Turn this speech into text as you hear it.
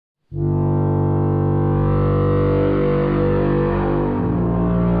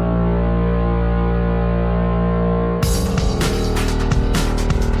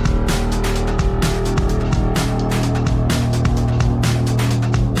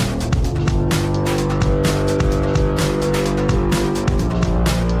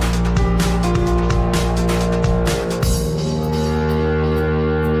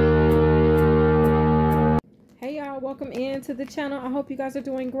to the channel. I hope you guys are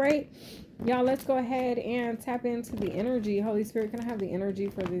doing great. Y'all, let's go ahead and tap into the energy. Holy Spirit, can I have the energy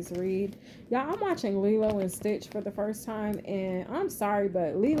for this read? Y'all, I'm watching Lilo and Stitch for the first time, and I'm sorry,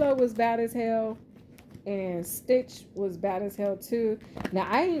 but Lilo was bad as hell, and Stitch was bad as hell too. Now,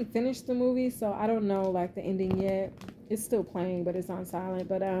 I didn't finish the movie, so I don't know, like, the ending yet. It's still playing, but it's on silent.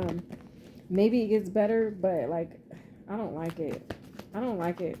 But, maybe it gets better, but, like, I don't like it. I don't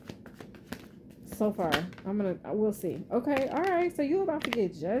like it. So far, we'll see. Okay, all right, so you about to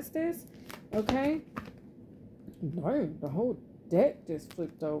get justice, okay? Darn, the whole deck just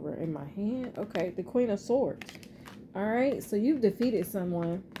flipped over in my hand. Okay, the Queen of Swords. All right, so you've defeated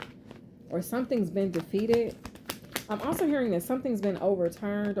someone, or something's been defeated. I'm also hearing that something's been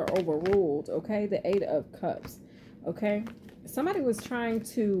overturned or overruled, okay? The Eight of Cups, okay? Somebody was trying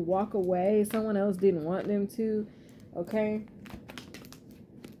to walk away. Someone else didn't want them to, okay?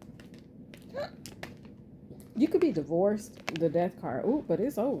 You could be divorced, the Death card. Ooh, but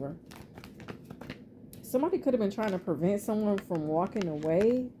it's over. Somebody could have been trying to prevent someone from walking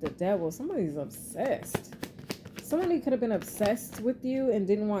away. The Devil. Somebody's obsessed. Somebody could have been obsessed with you and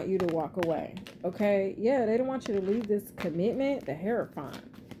didn't want you to walk away. Okay? Yeah, they didn't want you to leave this commitment. The Hierophant.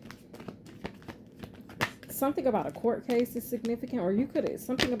 Something about a court case is significant. Or you could have,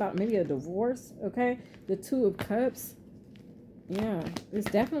 something about maybe a divorce. Okay? The Two of Cups. Yeah, it's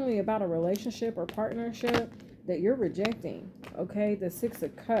definitely about a relationship or partnership that you're rejecting, okay? The Six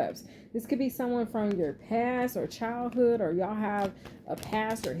of Cups. This could be someone from your past or childhood, or y'all have a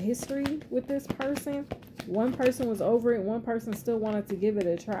past or history with this person. One person was over it. One person still wanted to give it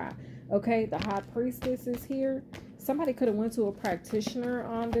a try, okay? The High Priestess is here. Somebody could have went to a practitioner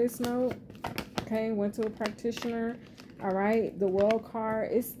on this note, okay? Went to a practitioner. All right, the World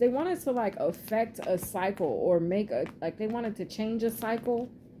card, they wanted to like affect a cycle or make a, like they wanted to change a cycle.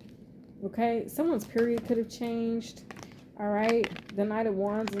 Okay, someone's period could have changed. All right, the Knight of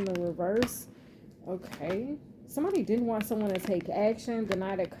Wands in the reverse. Okay, somebody didn't want someone to take action. The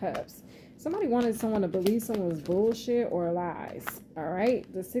Knight of Cups. Somebody wanted someone to believe someone's bullshit or lies. All right,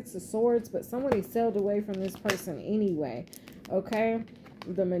 the Six of Swords, but somebody sailed away from this person anyway. Okay,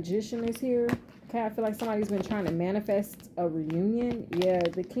 the Magician is here. Okay, I feel like somebody's been trying to manifest a reunion. Yeah,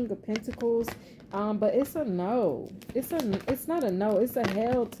 the King of Pentacles. But it's a no. It's not a no. It's a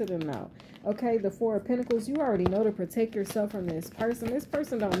hell to the no. Okay, the Four of Pentacles. You already know to protect yourself from this person. This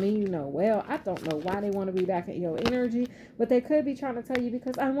person don't mean you no well. I don't know why they want to be back at your energy, but they could be trying to tell you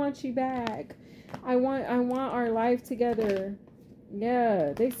because I want you back. I want our life together.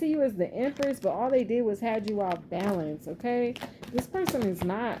 Yeah, they see you as the Empress, but all they did was had you off balance. Okay, this person is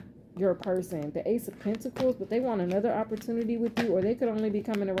not your person. The Ace of Pentacles, but they want another opportunity with you, or they could only be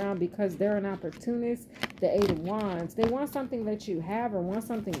coming around because they're an opportunist. The Eight of Wands, they want something that you have or want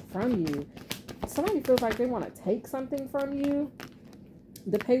something from you. Somebody feels like they want to take something from you.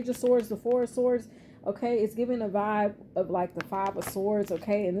 The Page of Swords, the Four of Swords, okay, it's giving a vibe of like the Five of Swords,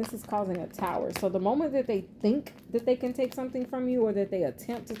 okay, and this is causing a tower. So the moment that they think that they can take something from you, or that they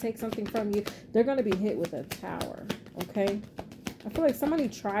attempt to take something from you, they're going to be hit with a tower, okay? I feel like somebody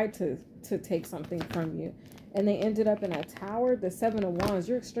tried to take something from you and they ended up in a tower. The Seven of Wands,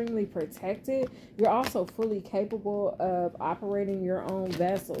 you're extremely protected. You're also fully capable of operating your own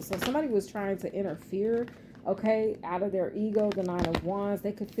vessel. So somebody was trying to interfere, okay, out of their ego. The Nine of Wands,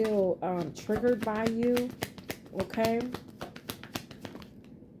 they could feel triggered by you, okay?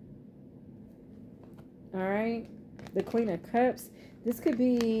 All right, the Queen of Cups. This could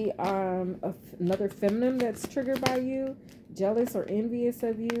be another feminine that's triggered by you, jealous or envious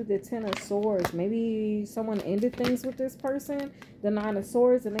of you. The Ten of Swords. Maybe someone ended things with this person. The Nine of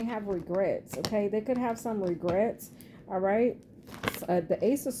Swords, and they have regrets. Okay, they could have some regrets. All right. The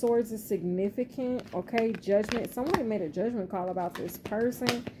Ace of Swords is significant. Okay, judgment. Somebody made a judgment call about this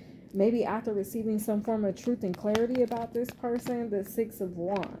person. Maybe after receiving some form of truth and clarity about this person. The Six of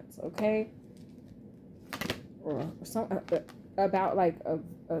Wands. Okay. Or some about like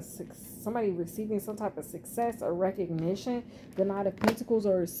somebody receiving some type of success or recognition. The Knight of Pentacles,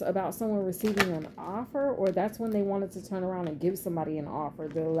 or about someone receiving an offer, or that's when they wanted to turn around and give somebody an offer.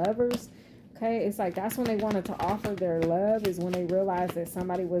 The Lovers, okay, it's like that's when they wanted to offer their love, is when they realized that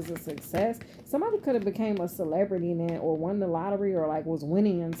somebody was a success. Somebody could have became a celebrity then, or won the lottery, or like was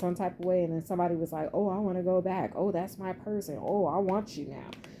winning in some type of way, and then somebody was like, oh, I want to go back. Oh, that's my person. Oh, I want you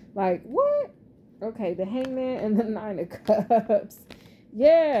now. Like, what? Okay, the Hangman and the Nine of Cups.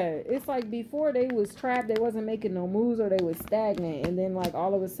 Yeah, it's like before they was trapped, they wasn't making no moves, or they was stagnant, and then like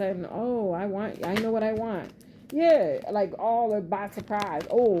all of a sudden, oh, I know what I want. Yeah, like all by surprise.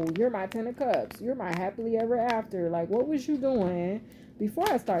 Oh, you're my Ten of Cups. You're my happily ever after. Like, what was you doing before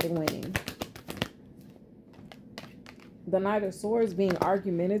I started winning? the Knight of Swords being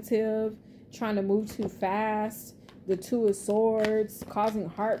argumentative, trying to move too fast. The Two of Swords causing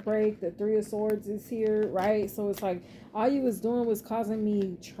heartbreak. The Three of Swords is here, right? So it's like all you was doing was causing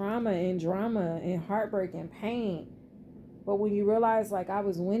me trauma and drama and heartbreak and pain. But when you realize like I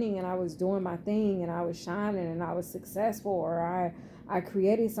was winning and I was doing my thing and I was shining and I was successful, or I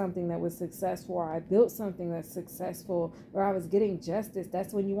created something that was successful, or I built something that's successful, or I was getting justice,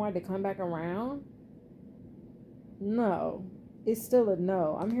 that's when you wanted to come back around? No. It's still a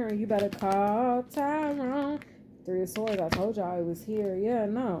no. I'm hearing you better call Tyrone. Three of Swords, I told y'all it was here. Yeah,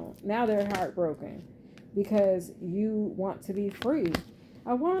 no. Now they're heartbroken because you want to be free.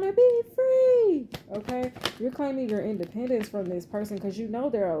 I want to be free. Okay? You're claiming your independence from this person because you know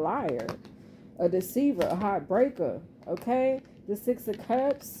they're a liar, a deceiver, a heartbreaker. Okay? The Six of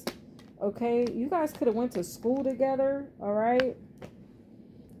Cups. Okay? You guys could have went to school together. All right?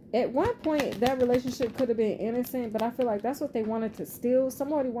 At one point, that relationship could have been innocent, but I feel like that's what they wanted to steal.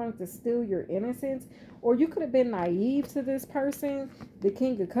 Somebody wanted to steal your innocence, or you could have been naive to this person, the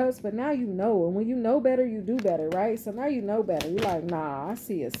King of Cups, but now you know, and when you know better, you do better, right? So now you know better. You're like, nah, I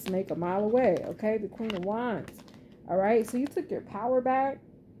see a snake a mile away, okay? The Queen of Wands, all right? So you took your power back.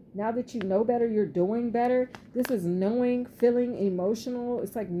 Now that you know better, you're doing better. This is knowing, feeling emotional.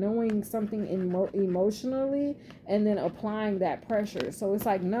 It's like knowing something emotionally and then applying that pressure. So it's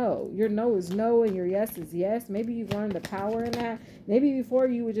like no. Your no is no and your yes is yes. Maybe you've learned the power in that. Maybe before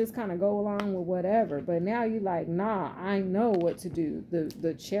you would just kind of go along with whatever. But now you like, nah, I know what to do.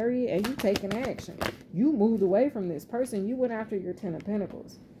 The Chariot, and you taking action. You moved away from this person. You went after your Ten of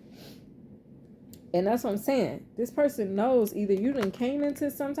Pentacles. And that's what I'm saying. This person knows either you done came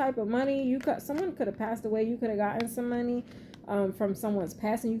into some type of money. Someone could have passed away. You could have gotten some money from someone's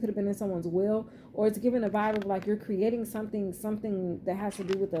passing. You could have been in someone's will. Or it's giving a vibe of like you're creating something that has to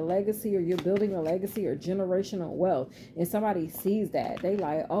do with a legacy, or you're building a legacy or generational wealth. And somebody sees that. They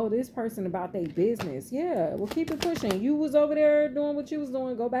like, oh, this person about their business. Yeah, well, keep it pushing. You was over there doing what you was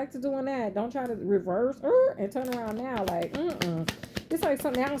doing. Go back to doing that. Don't try to reverse and turn around now. Like, It's like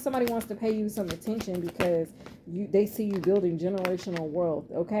now somebody wants to pay you some attention because they see you building generational wealth,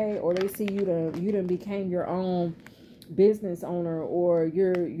 okay? Or they see you done became your own business owner, or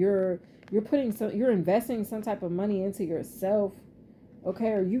you're investing some type of money into yourself,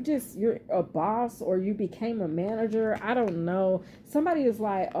 okay? Or you're a boss, or you became a manager. I don't know. Somebody is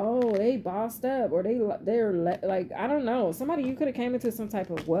like, oh, they bossed up, or they're like, I don't know. Somebody, you could have came into some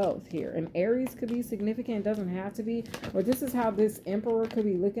type of wealth here. And Aries could be significant. It doesn't have to be. Or this is how this Emperor could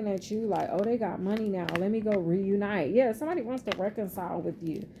be looking at you like, oh, they got money now. Let me go reunite. Yeah, somebody wants to reconcile with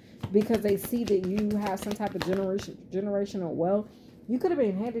you because they see that you have some type of generational wealth. You could have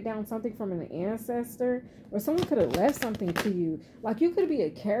been handed down something from an ancestor, or someone could have left something to you. Like you could be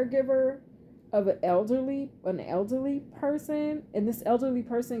a caregiver of an elderly person, and this elderly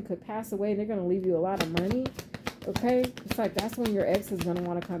person could pass away and they're going to leave you a lot of money. Okay? It's like that's when your ex is going to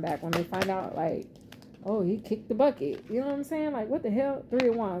want to come back, when they find out like, oh, he kicked the bucket. You know what I'm saying? Like, what the hell? Three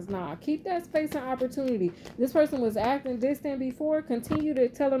of Wands. Nah, keep that space and opportunity. This person was acting distant before. Continue to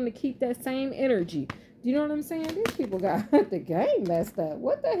tell them to keep that same energy. You know what I'm saying? These people got the game messed up.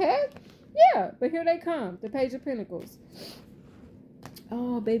 What the heck? Yeah, but here they come. The Page of Pentacles.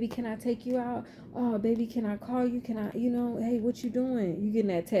 Oh, baby, can I take you out? Oh, baby, can I call you? Can I, hey, what you doing? You getting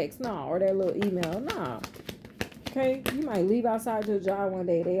that text? Nah, or that little email? Nah. Okay, you might leave outside your job one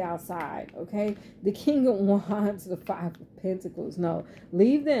day. They outside, okay? The King of Wands, the Five of Pentacles. No,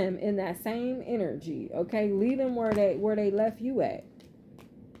 leave them in that same energy, okay? Leave them where they left you at.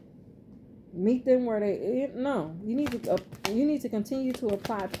 Meet them where you need to continue to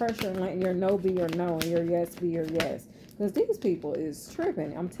apply pressure and let your no be your no and your yes be your yes, because these people is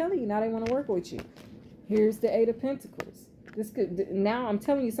tripping. I'm telling you, now they want to work with you. Here's the Eight of Pentacles. Now I'm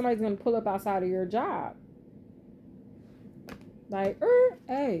telling you, somebody's going to pull up outside of your job. Like,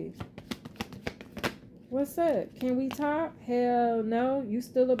 hey, what's up? Can we talk? Hell no, you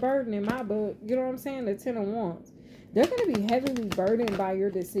still a burden in my book. You know what I'm saying? The Ten of Wands. They're going to be heavily burdened by your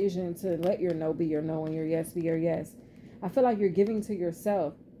decision to let your no be your no and your yes be your yes. I feel like you're giving to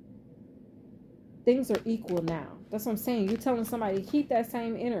yourself. Things are equal now. That's what I'm saying. You're telling somebody to keep that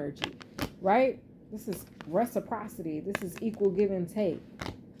same energy, right? This is reciprocity. This is equal give and take.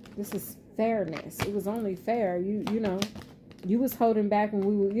 This is fairness. It was only fair. You was holding back when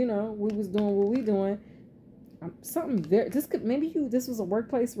we was doing what we doing. This was a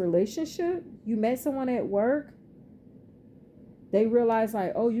workplace relationship. You met someone at work. They realize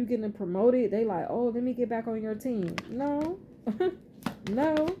like, oh, you getting promoted. They like, oh, let me get back on your team. No,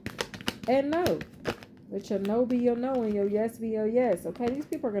 no, and no. Let your no be your no and your yes be your yes. Okay, these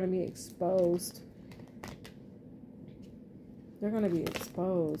people are going to be exposed. They're going to be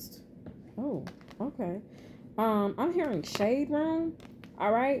exposed. Oh, okay. I'm hearing shade room.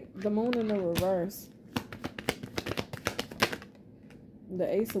 All right. The moon in the reverse.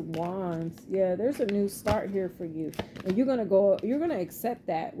 The Ace of Wands. Yeah, there's a new start here for you. And you're going to accept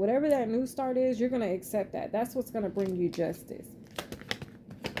that. Whatever that new start is, you're going to accept that. That's what's going to bring you justice.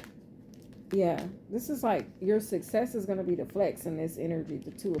 Yeah, this is like your success is going to be the flex in this energy,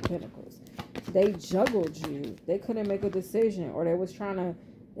 the Two of Pentacles. They juggled you. They couldn't make a decision, or they was trying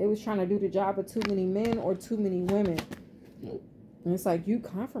to do the job of too many men or too many women. And it's like you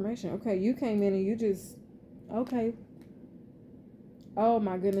confirmation. Okay, you came in and you just, okay. Oh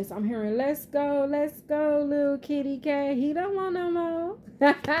my goodness, I'm hearing let's go, little kitty cat. He don't want no more.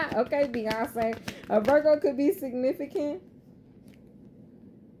 Okay, Beyonce. A Virgo could be significant.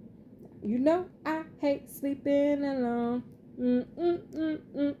 You know I hate sleeping alone.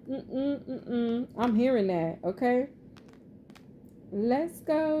 I'm hearing that, okay? Let's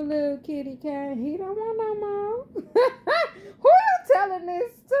go, little kitty cat. He don't want no more. Who you telling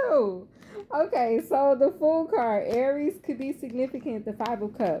this to? Okay, so the Fool card. Aries could be significant. The Five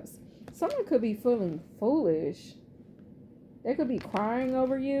of Cups. Someone could be feeling foolish. They could be crying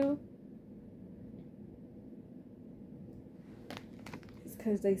over you. It's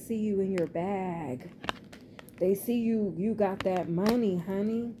because they see you in your bag. They see you got that money,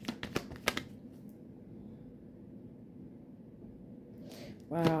 honey.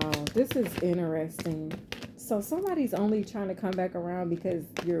 Wow, this is interesting. So somebody's only trying to come back around because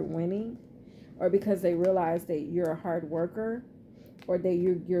you're winning, or because they realize that you're a hard worker, or that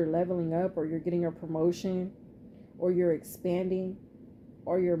you're leveling up, or you're getting a promotion, or you're expanding,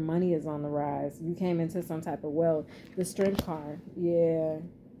 or your money is on the rise. You came into some type of wealth. The Strength card. Yeah.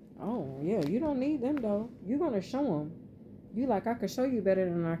 Oh, yeah. You don't need them, though. You're going to show them. You like, I could show you better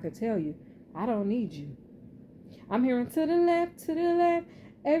than I could tell you. I don't need you. I'm hearing to the left, to the left.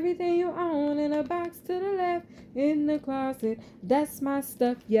 Everything you own in a box to the left. In the closet. That's my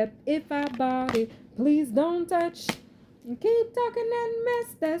stuff. Yep, if I bought it. Please don't touch. Keep talking that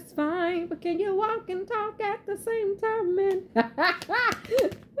mess, that's fine. But can you walk and talk at the same time, man?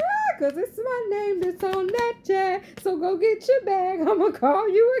 Because it's my name that's on that chat. So go get your bag. I'm going to call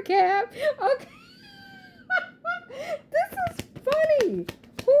you a cab. Okay. This is funny.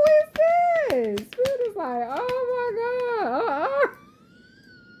 Who is this? Spirit is like, oh my God.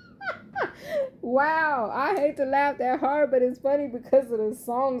 Wow. I hate to laugh that hard, but it's funny because of the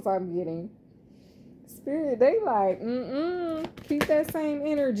songs I'm getting. Spirit, they like, keep that same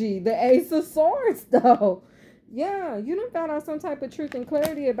energy. The Ace of Swords, though. Yeah, you done found out some type of truth and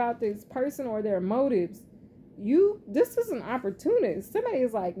clarity about this person or their motives. This is an opportunist. Somebody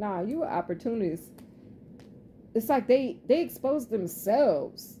is like, nah, you an opportunist. It's like they exposed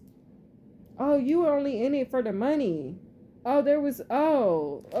themselves. Oh, you were only in it for the money.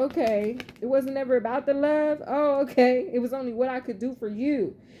 Oh, okay. It wasn't ever about the love. Oh, okay. It was only what I could do for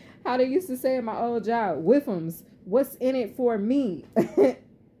you. How they used to say in my old job, Whiffums, what's in it for me?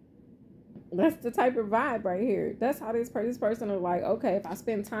 That's the type of vibe right here. That's how this person is like, okay, if I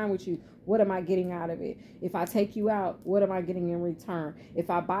spend time with you, what am I getting out of it? If I take you out, what am I getting in return? If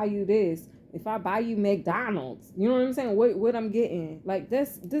I buy you this, if I buy you McDonald's, you know what I'm saying? What I'm getting. Like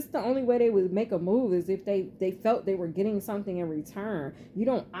this the only way they would make a move is if they felt they were getting something in return. You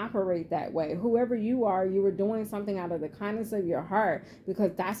don't operate that way. Whoever you are, you were doing something out of the kindness of your heart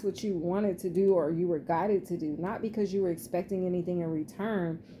because that's what you wanted to do or you were guided to do, not because you were expecting anything in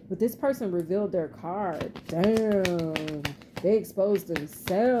return. But this person revealed their card. Damn. They exposed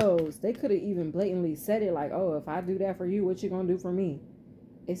themselves. They could have even blatantly said it like, oh, if I do that for you, what you gonna do for me?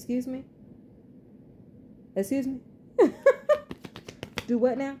 Excuse me? Excuse me? Do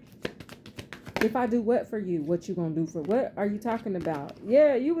what now? If I do what for you, what you gonna do for what are you talking about?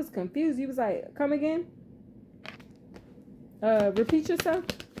 Yeah, you was confused. You was like, come again? Repeat yourself.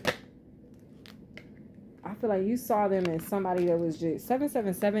 I feel like you saw them as somebody that was just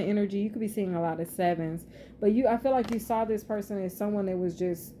 777 energy. You could be seeing a lot of sevens, but I feel like you saw this person as someone that was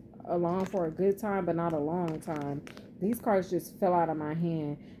just along for a good time, but not a long time. These cards just fell out of my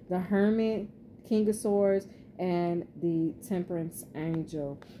hand. The Hermit, King of Swords, and the Temperance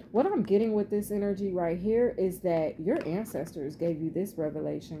Angel. What I'm getting with this energy right here is that your ancestors gave you this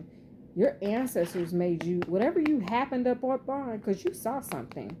revelation. Your ancestors made you whatever you happened up on because you saw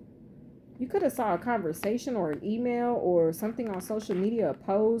something. You could have saw a conversation or an email or something on social media, a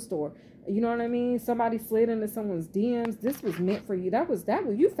post, or you know what I mean? Somebody slid into someone's DMs. This was meant for you. That was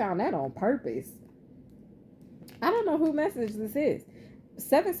you found that on purpose. I don't know who message this is.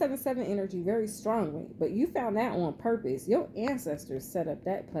 777 energy very strongly, but you found that on purpose. Your ancestors set up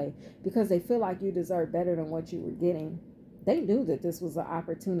that play because they feel like you deserve better than what you were getting. They knew that this was an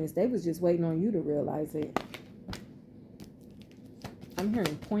opportunist. They was just waiting on you to realize it. I'm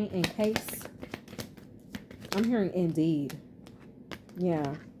hearing point in case. I'm hearing indeed.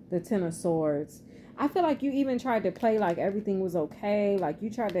 Yeah, the Ten of Swords. I feel like you even tried to play like everything was okay. Like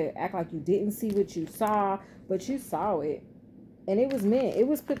you tried to act like you didn't see what you saw, but you saw it. And it was meant. It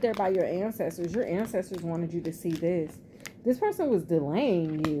was put there by your ancestors. Your ancestors wanted you to see this. This person was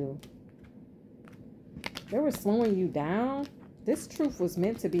delaying you. They were slowing you down. This truth was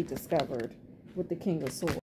meant to be discovered with the King of Swords.